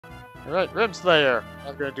Alright, Rim Slayer.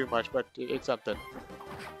 Not gonna do much, but it's something.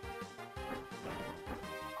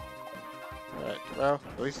 Alright, well,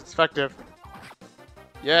 at least it's effective.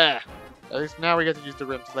 Yeah! At least now we get to use the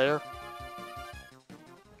Rim Slayer.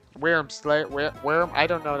 Worm Slayer. Worm? I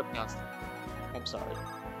don't know how to pronounce it. I'm sorry.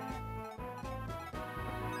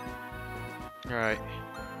 Alright.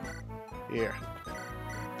 Here.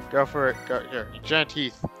 Go for it. Go here. Giant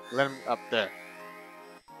teeth. Let him up there.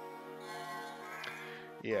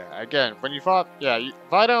 Yeah, again, when you fought, yeah,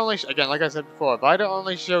 Vida only, again, like I said before, Vida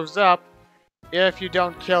only shows up if you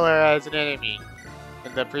don't kill her as an enemy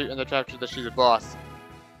in the chapter that she's a boss.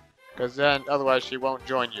 Because then, otherwise, she won't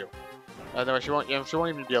join you. Otherwise, she won't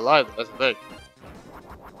even be alive. That's the thing.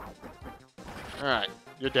 All right,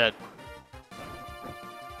 you're dead.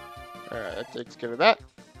 All right, that takes care of that.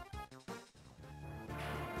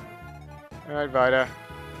 All right, Vida.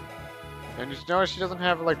 And you notice she doesn't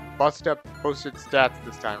have like busted stats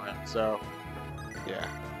this time around, so yeah.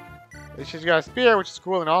 At least she's got a spear, which is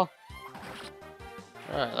cool and all.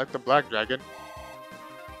 Alright, I like the black dragon.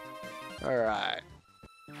 Alright.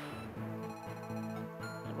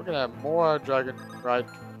 We're gonna have more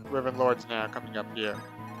Riven Lords now coming up here.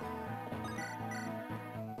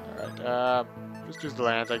 Alright, just use the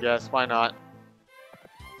lands, I guess. Why not?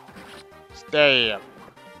 Stay.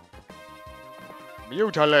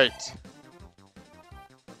 Mutilate.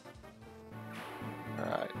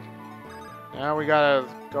 Alright. Now we gotta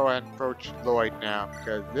go ahead and approach Lloyd now,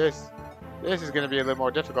 because this is gonna be a little more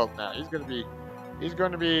difficult now. He's gonna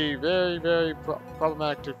be very, very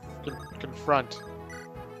problematic to confront.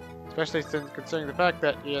 Especially considering the fact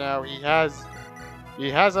that, you know, he has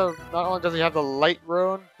not only does he have the light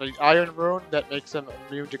rune, the iron rune that makes him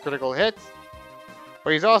immune to critical hits,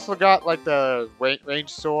 but he's also got like the ranged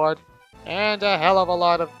sword and a hell of a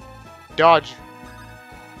lot of dodge.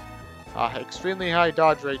 Extremely high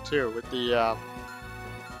dodge rate too, with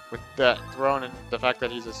that throne and the fact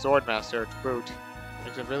that he's a sword master to boot.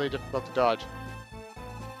 Makes it really difficult to dodge.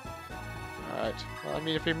 Alright. Well, I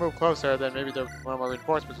mean, if we move closer, then maybe one more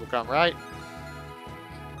reinforcements will come, right?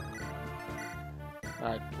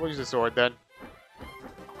 Alright, we'll use the sword then.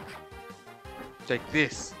 Take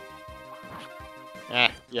this.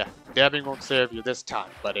 Yeah. Dabbing won't save you this time,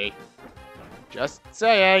 buddy. Just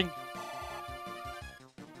saying.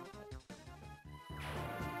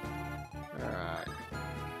 Alright.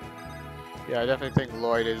 Yeah, I definitely think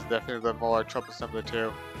Lloyd is definitely the more troublesome of the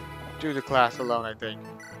two. Due to the class alone, I think.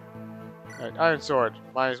 Alright, Iron Sword.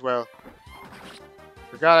 Might as well.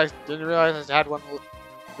 Forgot I didn't realize I had one.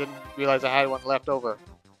 Didn't realize I had one left over.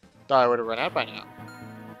 Thought I would have run out by now,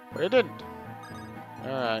 but it didn't.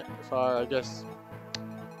 Alright, I guess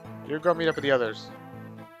you go meet up with the others.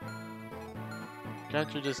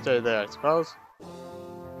 Can't you just stay there? I suppose.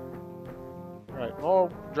 Alright, more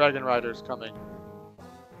dragon riders coming.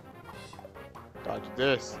 Dodge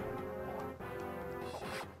this.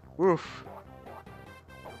 Woof.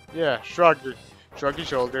 Yeah, shrug your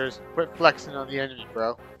shoulders. Quit flexing on the enemy,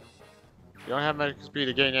 bro. You don't have magic speed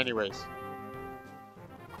to gain anyways.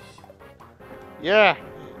 Yeah,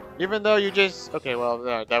 even though you just okay, well,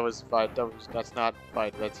 that was fight. That's not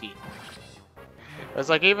fight. That's heat. It's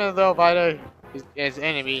like even though Vida is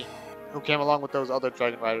enemy who came along with those other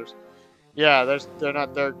dragon riders. Yeah, they're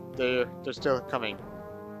still coming.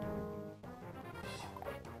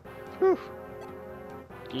 Whew.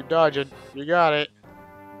 Keep dodging. You got it.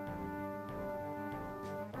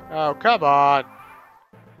 Oh, come on.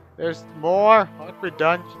 There's more. Aren't we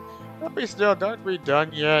done? Aren't we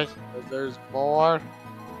done yet? There's more.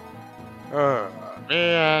 Oh,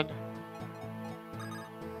 man.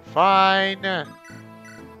 Fine.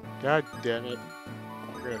 God damn it.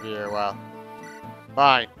 We're gonna be here a while.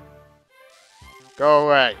 Fine. Go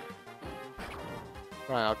away.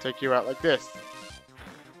 Fine, I'll take you out like this.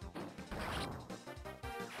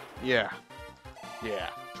 Yeah.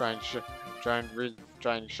 Try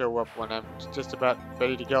and show up when I'm just about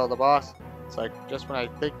ready to kill the boss. It's like, just when I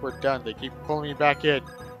think we're done, they keep pulling me back in.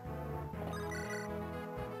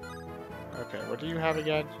 Okay, what do you have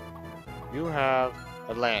again? You have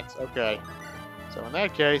a lance. Okay. So in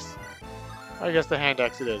that case, I guess the hand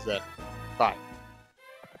axe it is then. Fine.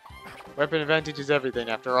 Weapon advantage is everything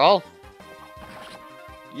after all.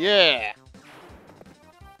 Yeah!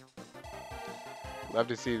 Love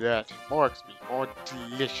to see that. More XP, more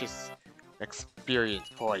delicious experience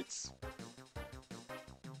points.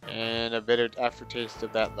 And a bitter aftertaste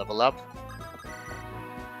of that level up.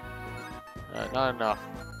 Alright, not enough.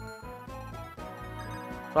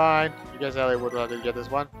 Fine. You guys Ellie would have to get this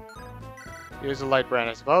one. Here's a light brand,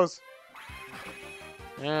 I suppose.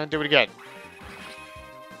 And do it again.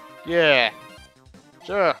 Yeah.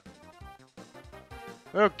 Sure.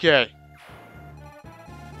 Okay.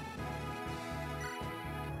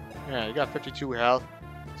 Yeah, you got 52 health.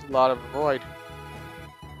 It's a lot of avoid.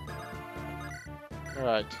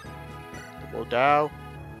 Alright. Double Dow.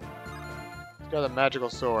 He's got a magical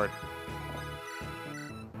sword.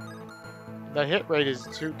 That hit rate is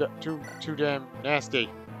too damn nasty.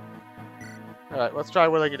 Alright, let's try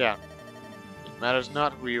whittling it down. It matters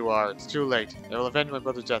not who you are, it's too late. I will avenge my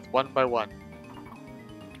brother's death one by one.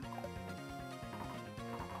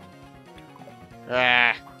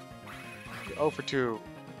 Ah! 0 for 2.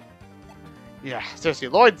 Yeah, seriously,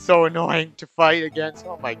 Lloyd's so annoying to fight against.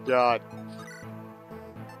 Oh my god.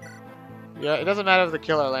 Yeah, it doesn't matter if the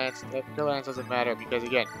Killer Lance. The Killer Lance doesn't matter because,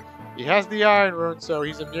 again, he has the Iron Rune, so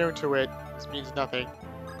he's immune to it. This means nothing.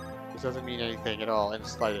 This doesn't mean anything at all, in the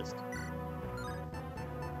slightest.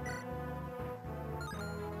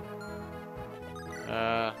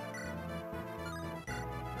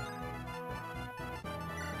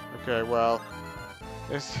 Okay, well,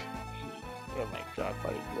 this. Oh my god,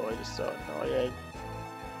 fighting Lloyd is so annoying.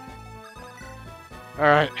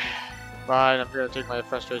 Alright, fine, I'm gonna take my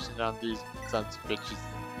frustration on these sons of bitches.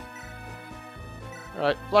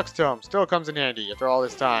 Alright, Flux Tome still comes in handy after all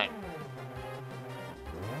this time.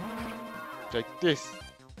 Take this,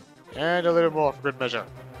 and a little more for good measure.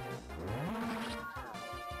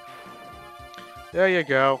 There you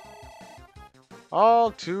go.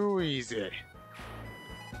 All too easy.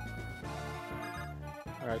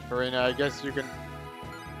 Alright, Farina, I guess you can...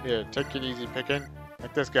 Here, take it easy picking.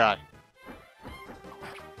 Like this guy.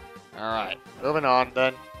 Alright, moving on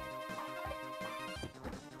then.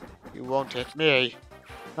 You won't hit me.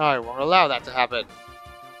 I won't allow that to happen.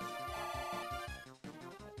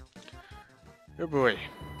 Oh boy.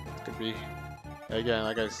 It's gonna be... Again,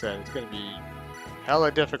 like I said, it's gonna be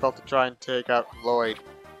hella difficult to try and take out Lloyd.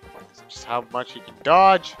 It's just how much he can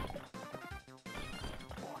dodge.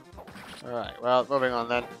 Alright, well, moving on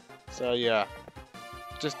then. So, yeah.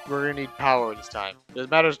 Just, we're gonna need power this time.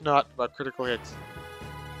 It matters not about critical hits.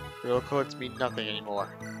 Critical hits mean nothing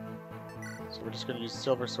anymore. So we're just gonna use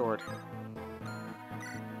Silver Sword.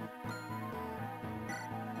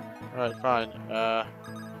 Alright, fine.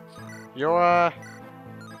 You're,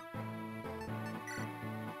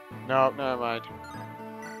 No, never mind.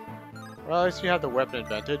 Well, at least you have the weapon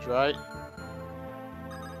advantage, right?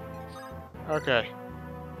 Okay.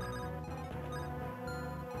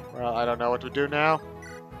 Well, I don't know what to do now.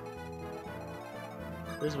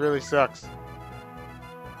 This really sucks.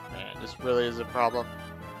 Man, this really is a problem.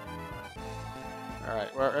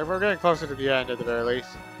 Alright, we're getting closer to the end at the very least.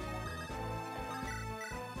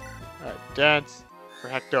 Alright, dance for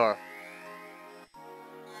Hector.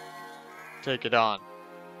 Take it on.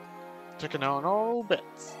 Taking on all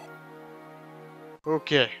bets.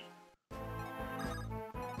 Okay.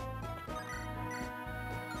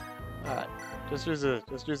 Alright. Just use the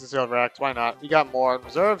silver axe, why not? We got more in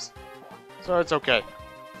reserves, so it's okay.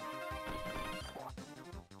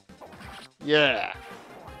 Yeah.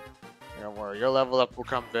 Don't worry, your level up will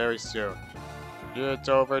come very soon. It's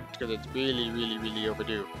over because it's really, really, really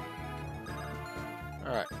overdue.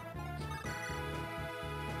 Alright.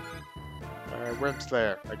 Wimp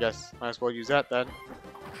Slayer, I guess. Might as well use that then.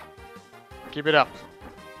 Keep it up.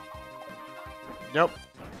 Nope.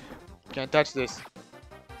 Can't touch this.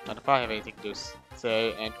 Not if I have anything to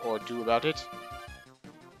say and or do about it.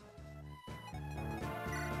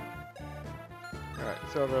 Alright,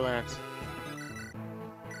 Silver Lance.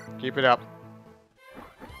 Keep it up.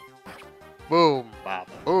 Boom, bop,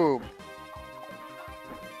 boom.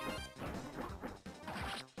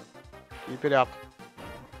 Keep it up.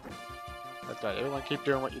 That's right, everyone keep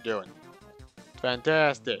doing what you're doing.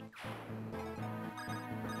 Fantastic.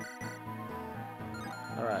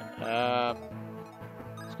 Alright,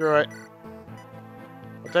 screw it.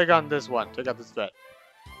 We'll take on this one. Take out this vet.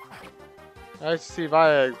 Let's see if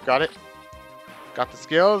I got it. Got the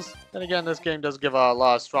skills. Then again, this game does give a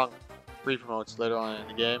lot of strong free promotes later on in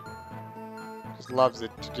the game. Just loves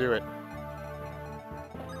it to do it.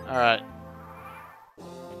 Alright.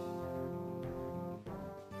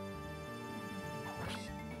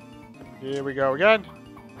 Here we go again.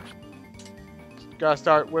 Gotta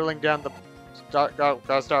start whittling down the...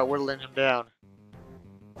 Gotta start whittling him down.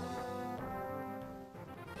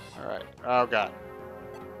 Alright. Oh god.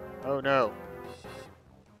 Oh no.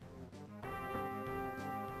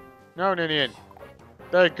 No, Ninian.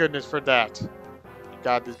 Thank goodness for that.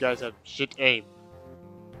 God, these guys have shit aim.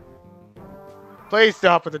 Please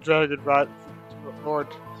stop with the dragon rot, Lord.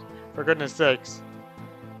 For goodness sakes.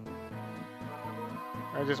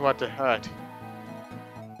 I just want to hurt.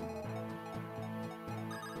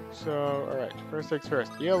 So, alright. First things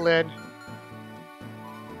first. Heal in.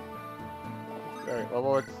 Alright, well,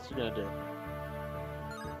 what's he gonna do?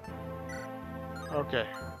 Okay.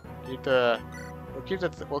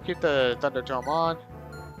 We'll keep the Thunder Tome on.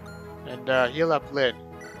 And heal up Lynn.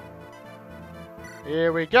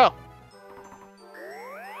 Here we go.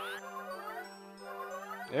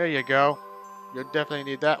 There you go. You'll definitely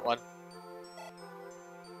need that one.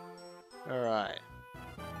 Alright.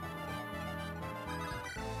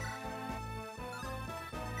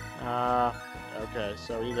 Okay,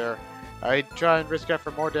 so either I try and risk out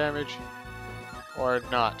for more damage, or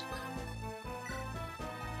not.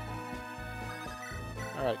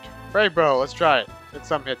 Alright, Brave Bow, let's try it. Get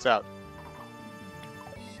some hits out.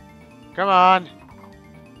 Come on!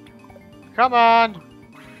 Come on!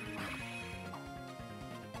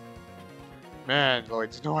 Man,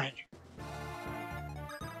 Lloyd's annoying.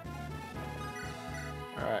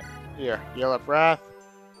 Alright, here, heal up Wrath.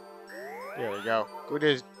 There we go. Good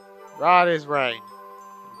as Rod is rain.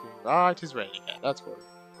 Rod is rain again. That's what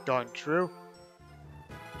darn true.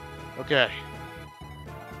 Okay.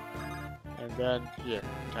 And then here,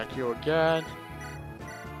 attack you again.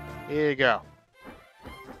 Here you go.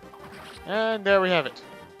 And there we have it.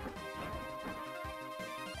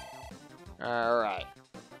 Alright.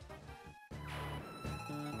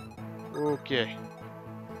 Okay.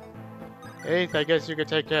 8th, I guess you could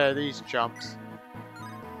take care of these chumps.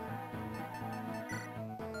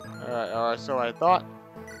 Alright, so I thought.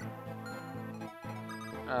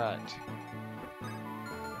 Alright.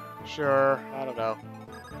 Sure, I don't know.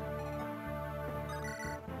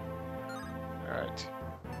 Alright.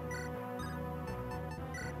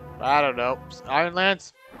 I don't know. Iron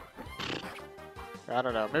Lance? I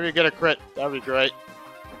don't know. Maybe get a crit. That would be great.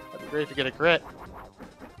 That'd be great if you get a crit.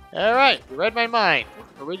 Alright, you read my mind. Thank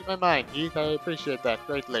you for reading my mind, Heath. I appreciate that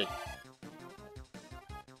greatly.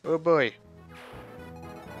 Oh boy.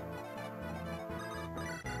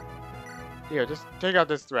 Here, just take out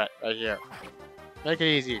this threat right here. Make it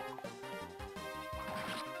easy.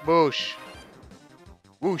 Boosh.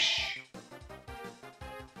 Whoosh.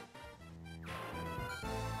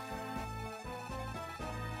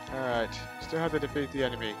 Alright, still have to defeat the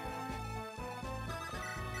enemy.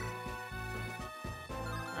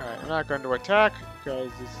 Alright, I'm not going to attack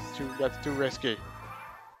because that's too risky.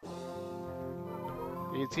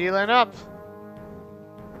 He's healing up.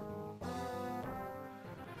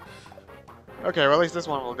 Okay, well at least this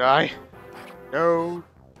one will die. No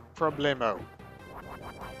problemo.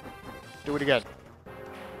 Do it again.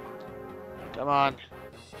 Come on.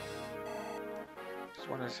 This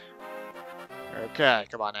one is... Okay,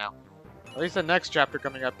 come on now. At least the next chapter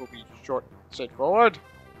coming up will be short and straightforward.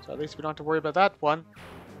 So at least we don't have to worry about that one.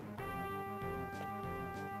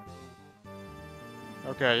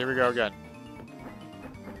 Okay, here we go again.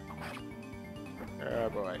 Oh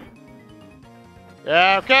boy.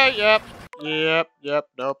 Yeah, okay, yep. Yep.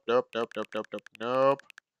 Nope.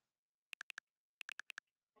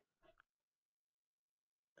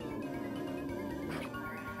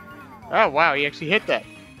 Oh wow, he actually hit that.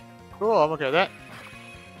 Cool, I'm okay with that.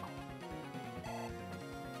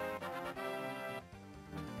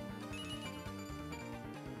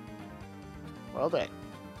 Well then.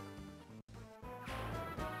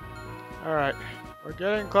 Alright, we're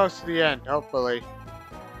getting close to the end, hopefully.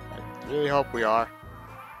 I really hope we are.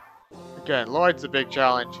 Again, Lloyd's a big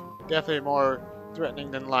challenge. Definitely more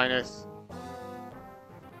threatening than Linus.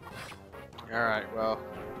 Alright, well.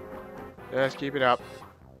 Just keep it up.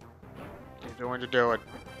 Keep doing what you're doing.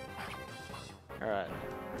 Alright.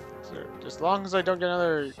 So, just as long as I don't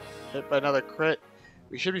get hit by another crit,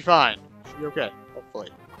 we should be fine. Should be okay, hopefully.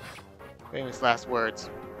 Famous last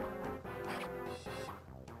words.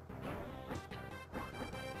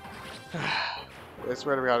 I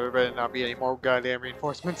swear to God, there better not be any more goddamn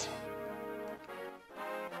reinforcements.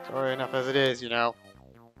 Sorry enough as it is, you know.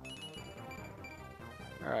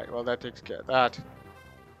 Alright, well that takes care of that.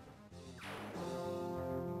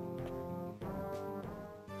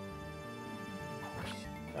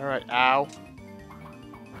 Alright, ow.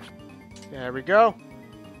 There we go.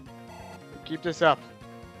 Keep this up.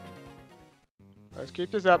 Let's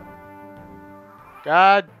keep this up.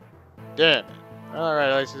 God damn it. Alright,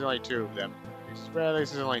 at least there's only 2 of them. Well, at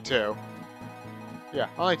least there's only 2. Yeah,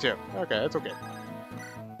 only 2. Okay, that's okay.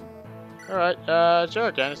 Alright,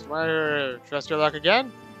 sure, Candace. Want to trust your luck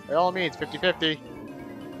again? By all means, 50-50.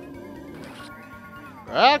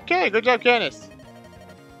 Okay, good job, Candace.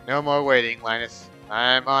 No more waiting, Linus.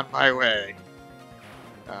 I'm on my way.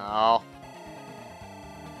 Oh.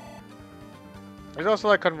 There's also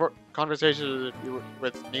like conversations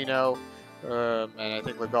with Nino, and I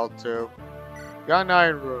think Legault too. Gun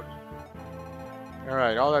Iron Rune.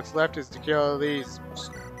 Alright, all that's left is to kill these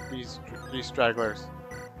these stragglers,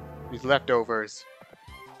 these leftovers.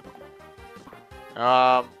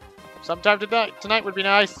 Sometime tonight would be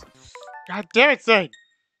nice. God damn it, Zane!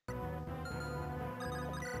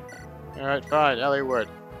 Alright, fine, Ellie would.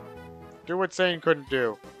 Do what Zane couldn't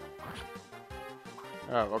do.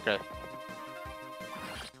 Oh, okay.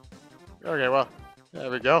 Okay, well,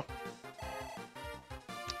 there we go.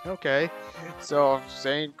 Okay, so if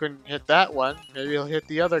Zane couldn't hit that one, maybe he'll hit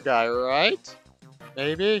the other guy, right?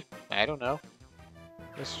 Maybe? I don't know.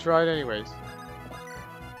 Let's try it anyways.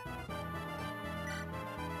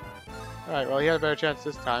 Alright, well, he had a better chance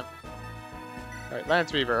this time. Alright,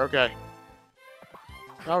 Lanceweaver, okay.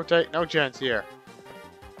 No chance here.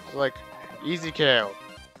 It's like, easy kill.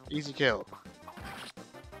 Easy kill.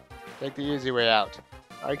 Take the easy way out.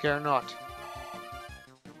 I care not.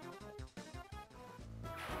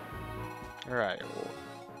 Alright,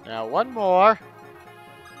 now one more.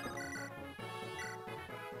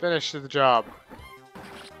 Finish the job.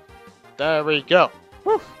 There we go.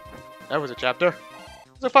 Whew. That was a chapter. It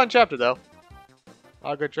was a fun chapter, though. A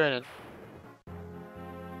lot of good training.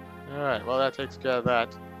 Alright, well, that takes care of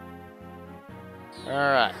that.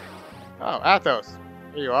 Alright. Oh, Athos.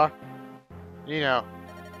 Here you are. Nino.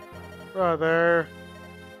 Brother.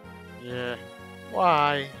 Yeah.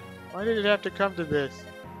 Why? Why did it have to come to this?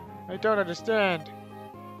 I don't understand.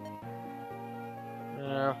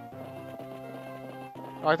 Yeah.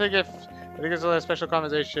 I think it's a special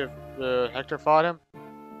conversation if Hector fought him.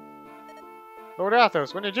 Lord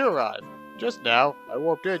Athos, when did you arrive? Just now. I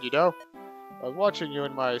warped in, you know. I was watching you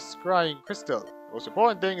in my scrying crystal. The most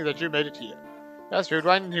important thing is that you made it here. That's rude.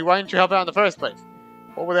 Why didn't you help out in the first place?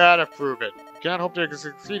 What would that have proven? You cannot hope to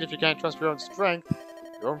succeed if you can't trust your own strength.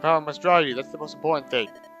 Your own power must drive you. That's the most important thing.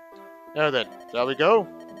 Now then, shall we go?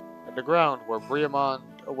 At the ground where Briamond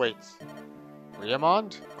awaits.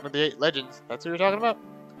 Briamond? One of the 8 legends. That's who you're talking about?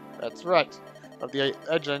 That's right. Of the 8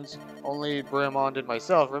 legends, only Briamond and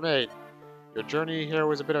myself remain. Your journey here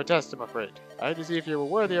was a bit of a test, I'm afraid. I had to see if you were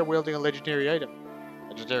worthy of wielding a legendary item.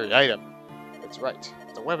 Legendary item? That's right.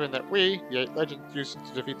 It's a weapon that we, the 8 legends, used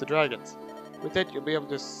to defeat the dragons. With it, you'll be able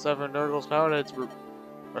to sever Nurgle's power at its root.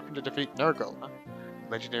 Weapon to defeat Nurgle, huh?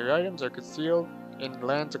 Legendary items are concealed in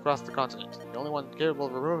lands across the continent. The only one capable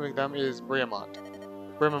of removing them is Briamond.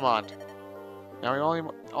 Now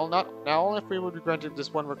only if we would be granted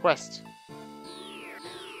this one request.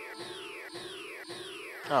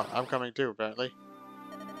 Oh, I'm coming too, apparently.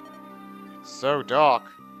 It's so dark.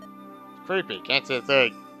 It's creepy, can't see a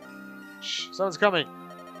thing. Shh, someone's coming.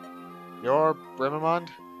 You're Briamond?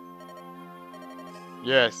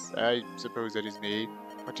 Yes, I suppose that is me.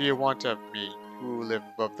 What do you want of me, who live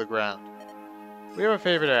above the ground? We have a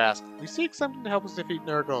favor to ask. We seek something to help us defeat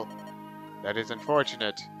Nurgle. That is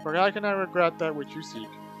unfortunate, for I cannot regret that which you seek.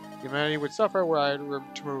 Humanity would suffer were I to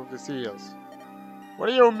remove the seals. What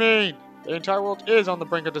do you mean? The entire world is on the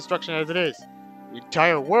brink of destruction as it is. The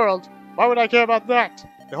entire world? Why would I care about that?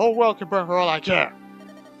 The whole world can burn for all I care.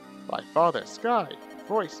 My father, Sky,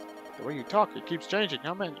 voice, the way you talk, it keeps changing.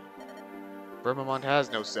 How many? Briamond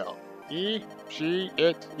has no self. He, she,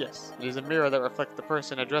 it, yes. It is a mirror that reflects the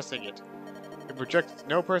person addressing it. It projects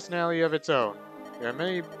no personality of its own. There are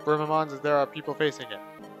many Briamonds as there are people facing it.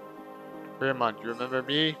 Briamond, you remember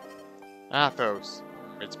me? Athos.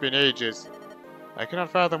 It's been ages. I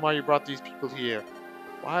cannot fathom why you brought these people here.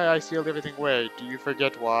 Why I sealed everything away. Do you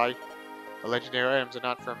forget why? The legendary items are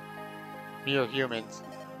not from mere humans.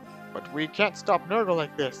 But we can't stop Nurgle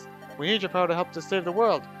like this. We need your power to help to save the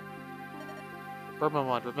world.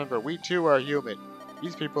 Briamond, remember, we too are human.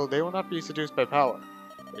 These people, they will not be seduced by power.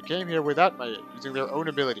 They came here without my aid, using their own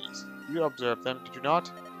abilities. You observed them, did you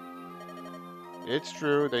not? It's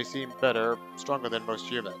true, they seem better, stronger than most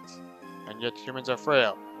humans. And yet humans are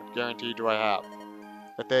frail. What guarantee do I have?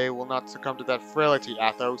 That they will not succumb to that frailty,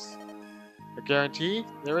 Athos. A guarantee?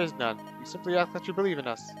 There is none. We simply ask that you believe in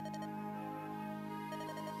us.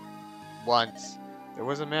 Once, there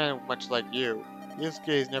was a man much like you. His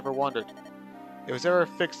gaze never wandered. It was ever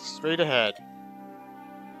fixed straight ahead.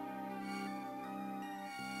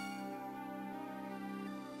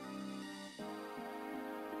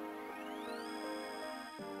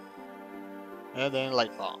 And then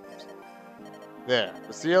light bombs. There,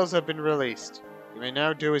 the seals have been released. You may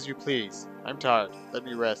now do as you please. I'm tired. Let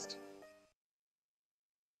me rest.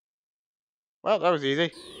 Well, that was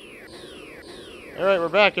easy. Alright, we're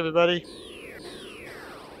back, everybody.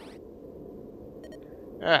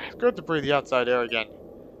 It's good to breathe the outside air again.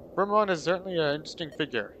 Briamond is certainly an interesting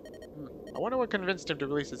figure. I wonder what convinced him to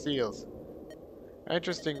release the seals.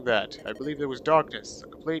 Interesting that. I believe there was darkness. A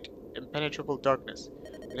complete, impenetrable darkness.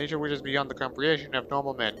 A nature which is beyond the comprehension of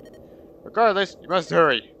normal men. Regardless, you must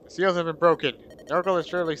hurry. The The seals have been broken. Nurgle has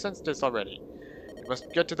surely sensed this already. We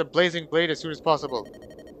must get to the blazing blade as soon as possible.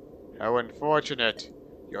 How unfortunate.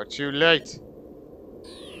 You're too late.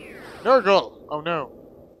 Nurgle! Oh no.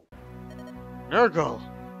 Nurgle!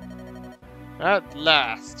 At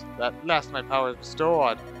last my power is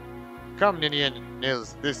restored. Come, Ninian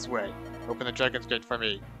Nils, this way. Open the Dragon's Gate for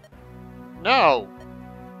me. No!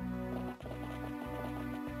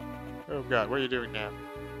 Oh god, what are you doing now?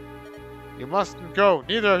 You mustn't go,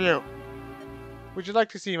 neither of you! Would you like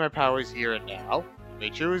to see my powers here and now? You may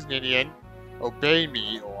choose, Ninian. Obey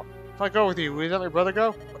me, or if I go with you, will you let my brother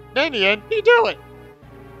go? Ninian, you do it!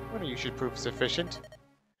 One of you should prove sufficient.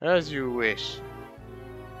 As you wish.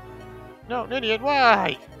 No, Ninian,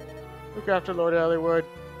 why? Look after Lord Hollywood.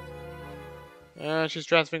 And she's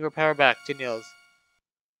transferring her power back to Nils.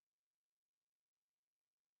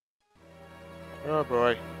 Oh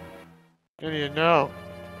boy. Ninian, no.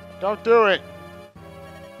 Don't do it.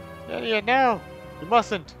 Ninian, no. You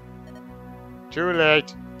mustn't. Too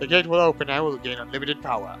late. The gate will open and I will gain unlimited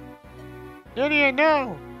power. Ninian,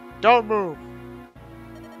 no. Don't move.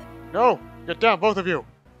 No. Get down, both of you.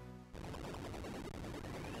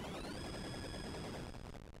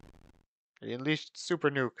 He unleashed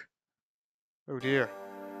Super Nuke. Oh dear.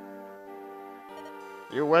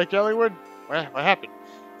 You awake, Hollywood? What happened?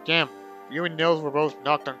 Damn. You and Nils were both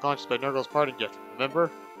knocked unconscious by Nurgle's parting gift,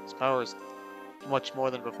 remember? His power is much more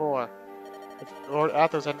than before. If Lord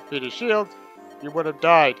Athos hadn't freed his shield, you would have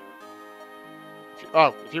died.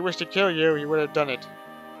 If he wished to kill you, he would have done it.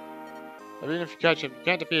 Even if you catch him, you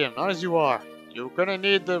can't defeat him, not as you are. You're gonna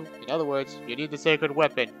need in other words, you need the sacred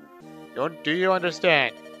weapon. Do you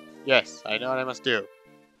understand? Yes, I know what I must do.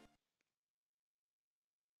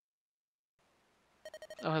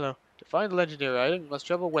 Oh, hello. To find the legendary item, you must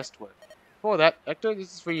travel westward. Before that, Hector,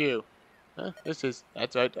 this is for you. Huh? That's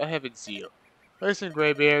right, a heaven seal. Listen,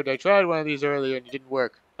 Greybeard, I tried one of these earlier and it didn't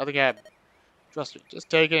work. Nothing happened. Trust me, just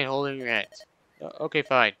take it and hold it in your hands. Okay,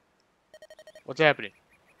 fine. What's happening?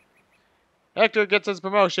 Hector gets his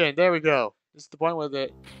promotion. There we go. This is the point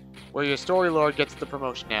where your story lord gets the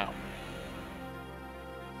promotion now.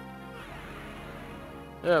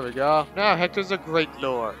 There we go. Now Hector's a great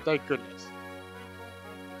lord. Thank goodness.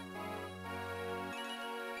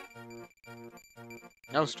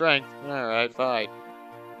 No strength. Alright, fine.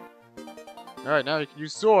 Alright, now you can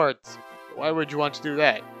use swords. Why would you want to do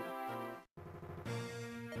that?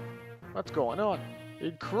 What's going on?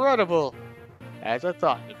 Incredible! As I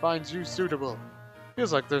thought, it finds you suitable.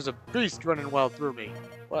 Feels like there's a beast running wild through me.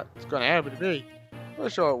 What's gonna happen to me? For a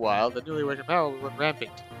short while, the newly awakened power will run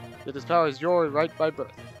rampant. Yet this power is yours right by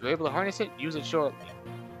birth. If you're able to harness it, use it shortly.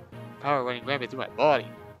 Power running rampant through my body.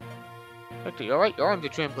 Hector, you alright? Your arms are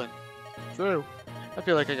trembling. True. I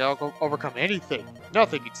feel like I can overcome anything.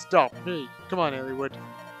 Nothing can stop me. Come on, Hollywood.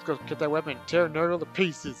 Let's go get that weapon and tear Nurgle to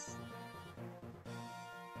pieces.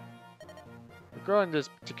 Regarding this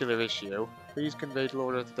particular issue, please convey to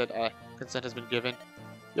Lord Arthur that consent has been given.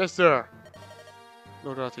 Yes, sir.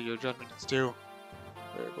 Lord Arthur, your judgment is due.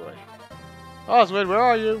 Oh boy. Oswald, where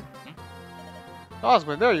are you?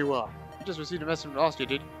 Oswald, there you are. You just received a message from Austria,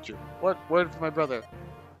 didn't you? What word from my brother?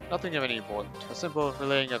 Nothing of any important. A simple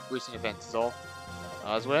relaying of recent events is all.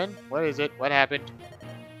 Oswald, what is it? What happened?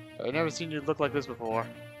 I've never seen you look like this before.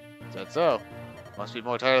 Is that so? Must be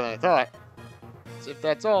more tired than I thought. So if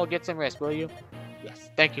that's all, get some rest, will you? Yes,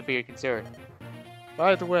 thank you for your concern.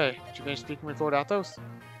 By the way, did you finish speaking with Lord Athos?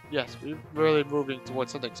 Yes, we're really moving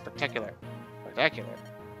towards something spectacular. Spectacular?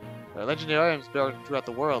 There are legendary items buried throughout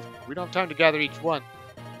the world. We don't have time to gather each one.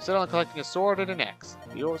 We settle on collecting a sword and an axe.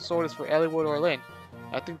 The sword is for Hollywood or Lynn.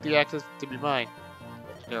 I think the axe is to be mine.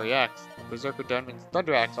 Legendary axe. The Berserker Diamond's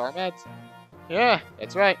Thunder Axe arm heads. Yeah,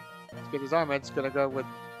 that's right. Let's get his arm heads. Gonna go with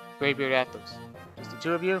Greybeard Athos. Just the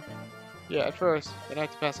two of you? Yeah, at first. Then I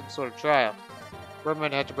had to pass some sort of trial.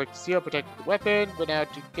 Government had to break the seal, protect the weapon, but now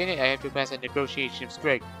to gain it, I have to pass a negotiation of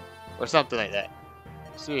strength. Or something like that.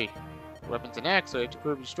 See. The weapon's an axe, so you have to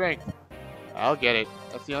prove your strength. I'll get it.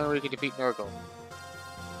 That's the only way you can defeat Nurgle.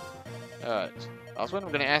 Alright. Oswald,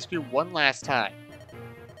 I'm gonna ask you one last time.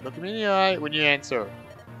 Look me in the eye when you answer.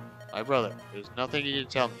 My brother, there's nothing you need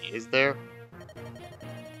to tell me, is there?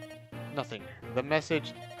 Nothing. The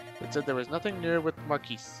message that said there was nothing new with the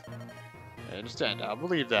Marquise. I understand, I'll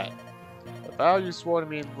believe that. The vow you swore to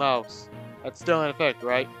me in Laos, that's still in effect,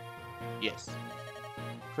 right? Yes.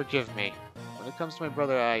 Forgive me. When it comes to my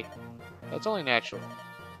brother, that's only natural.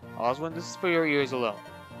 Oswald, this is for your ears alone.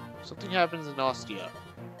 If something happens in Ostia,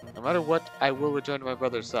 no matter what, I will return to my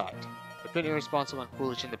brother's side. I've been irresponsible and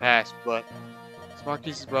foolish in the past, but as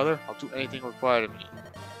Marquise's brother, I'll do anything required of me.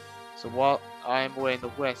 So while I am away in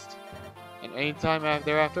the west, And any time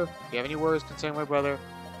thereafter, if you have any worries concerning my brother,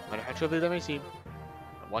 no matter how troubling they may seem,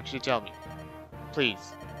 I want you to tell me.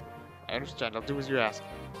 Please. I understand. I'll do as you ask.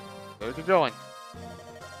 Where are we going?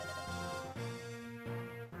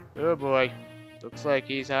 Oh boy. Looks like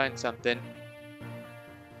he's hiding something.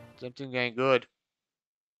 Something ain't good.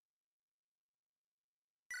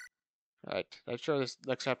 Alright. I'm sure this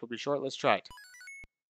next step will be short. Let's try it.